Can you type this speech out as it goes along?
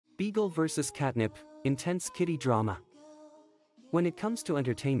Beagle vs. Catnip, intense kitty drama. When it comes to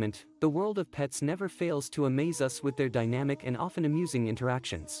entertainment, the world of pets never fails to amaze us with their dynamic and often amusing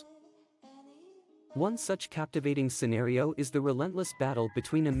interactions. One such captivating scenario is the relentless battle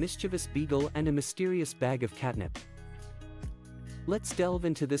between a mischievous beagle and a mysterious bag of catnip. Let's delve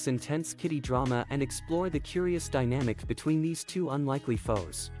into this intense kitty drama and explore the curious dynamic between these two unlikely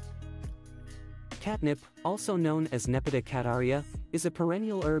foes. Catnip, also known as Nepeta cataria, is a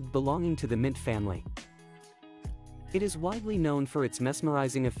perennial herb belonging to the mint family. It is widely known for its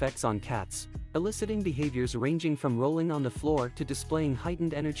mesmerizing effects on cats, eliciting behaviors ranging from rolling on the floor to displaying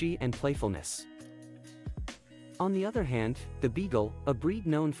heightened energy and playfulness. On the other hand, the beagle, a breed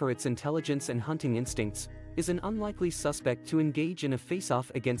known for its intelligence and hunting instincts, is an unlikely suspect to engage in a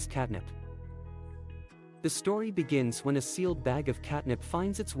face-off against catnip. The story begins when a sealed bag of catnip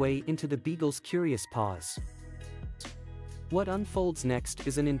finds its way into the beagle's curious paws. What unfolds next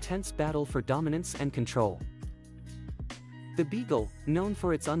is an intense battle for dominance and control. The beagle, known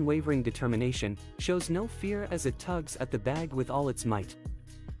for its unwavering determination, shows no fear as it tugs at the bag with all its might.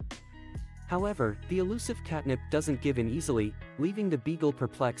 However, the elusive catnip doesn't give in easily, leaving the beagle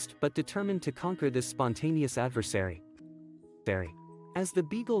perplexed but determined to conquer this spontaneous adversary. As the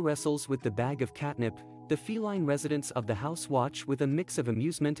beagle wrestles with the bag of catnip, the feline residents of the house watch with a mix of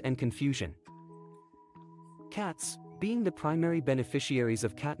amusement and confusion. Cats, being the primary beneficiaries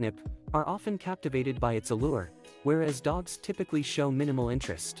of catnip, are often captivated by its allure, whereas dogs typically show minimal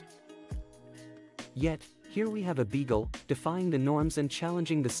interest. Yet, here we have a beagle, defying the norms and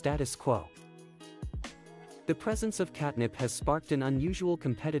challenging the status quo. The presence of catnip has sparked an unusual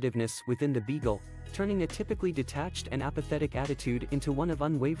competitiveness within the beagle, turning a typically detached and apathetic attitude into one of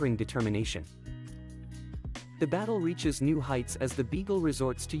unwavering determination. The battle reaches new heights as the beagle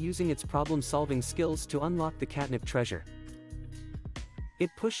resorts to using its problem-solving skills to unlock the catnip treasure. It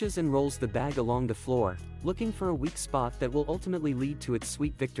pushes and rolls the bag along the floor, looking for a weak spot that will ultimately lead to its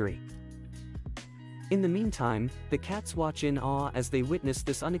sweet victory. In the meantime, the cats watch in awe as they witness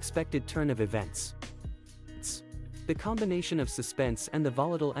this unexpected turn of events. The combination of suspense and the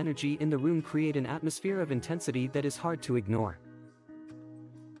volatile energy in the room create an atmosphere of intensity that is hard to ignore.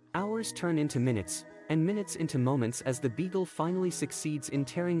 Hours turn into minutes, and minutes into moments as the beagle finally succeeds in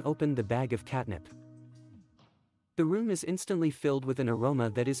tearing open the bag of catnip. The room is instantly filled with an aroma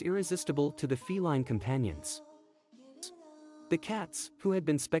that is irresistible to the feline companions. The cats, who had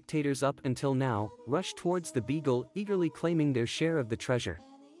been spectators up until now, rush towards the beagle, eagerly claiming their share of the treasure.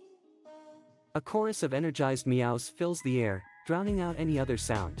 A chorus of energized meows fills the air, drowning out any other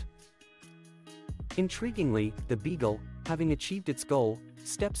sound. Intriguingly, the beagle, having achieved its goal,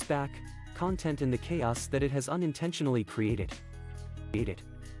 steps back, content in the chaos that it has unintentionally created.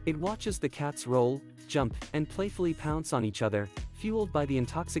 It watches the cats roll, jump, and playfully pounce on each other, fueled by the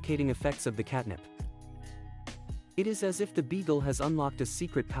intoxicating effects of the catnip. It is as if the beagle has unlocked a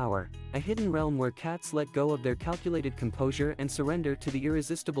secret power, a hidden realm where cats let go of their calculated composure and surrender to the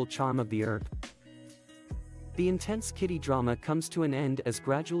irresistible charm of the herb. The intense kitty drama comes to an end as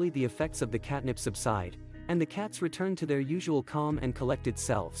gradually the effects of the catnip subside, and the cats return to their usual calm and collected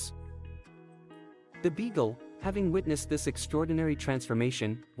selves. The beagle, having witnessed this extraordinary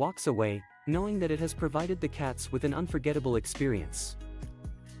transformation, walks away, knowing that it has provided the cats with an unforgettable experience.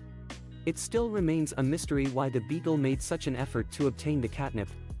 It still remains a mystery why the beagle made such an effort to obtain the catnip,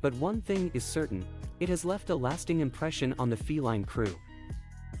 but one thing is certain: it has left a lasting impression on the feline crew.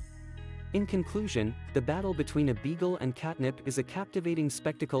 In conclusion, the battle between a beagle and catnip is a captivating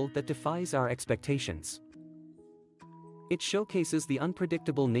spectacle that defies our expectations. It showcases the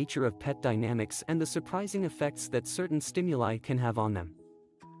unpredictable nature of pet dynamics and the surprising effects that certain stimuli can have on them.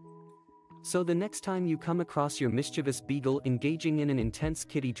 So the next time you come across your mischievous beagle engaging in an intense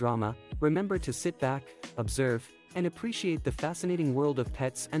kitty drama, remember to sit back, observe, and appreciate the fascinating world of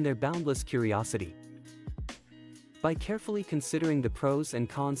pets and their boundless curiosity. By carefully considering the pros and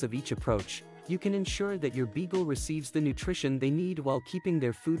cons of each approach, you can ensure that your beagle receives the nutrition they need while keeping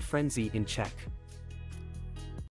their food frenzy in check.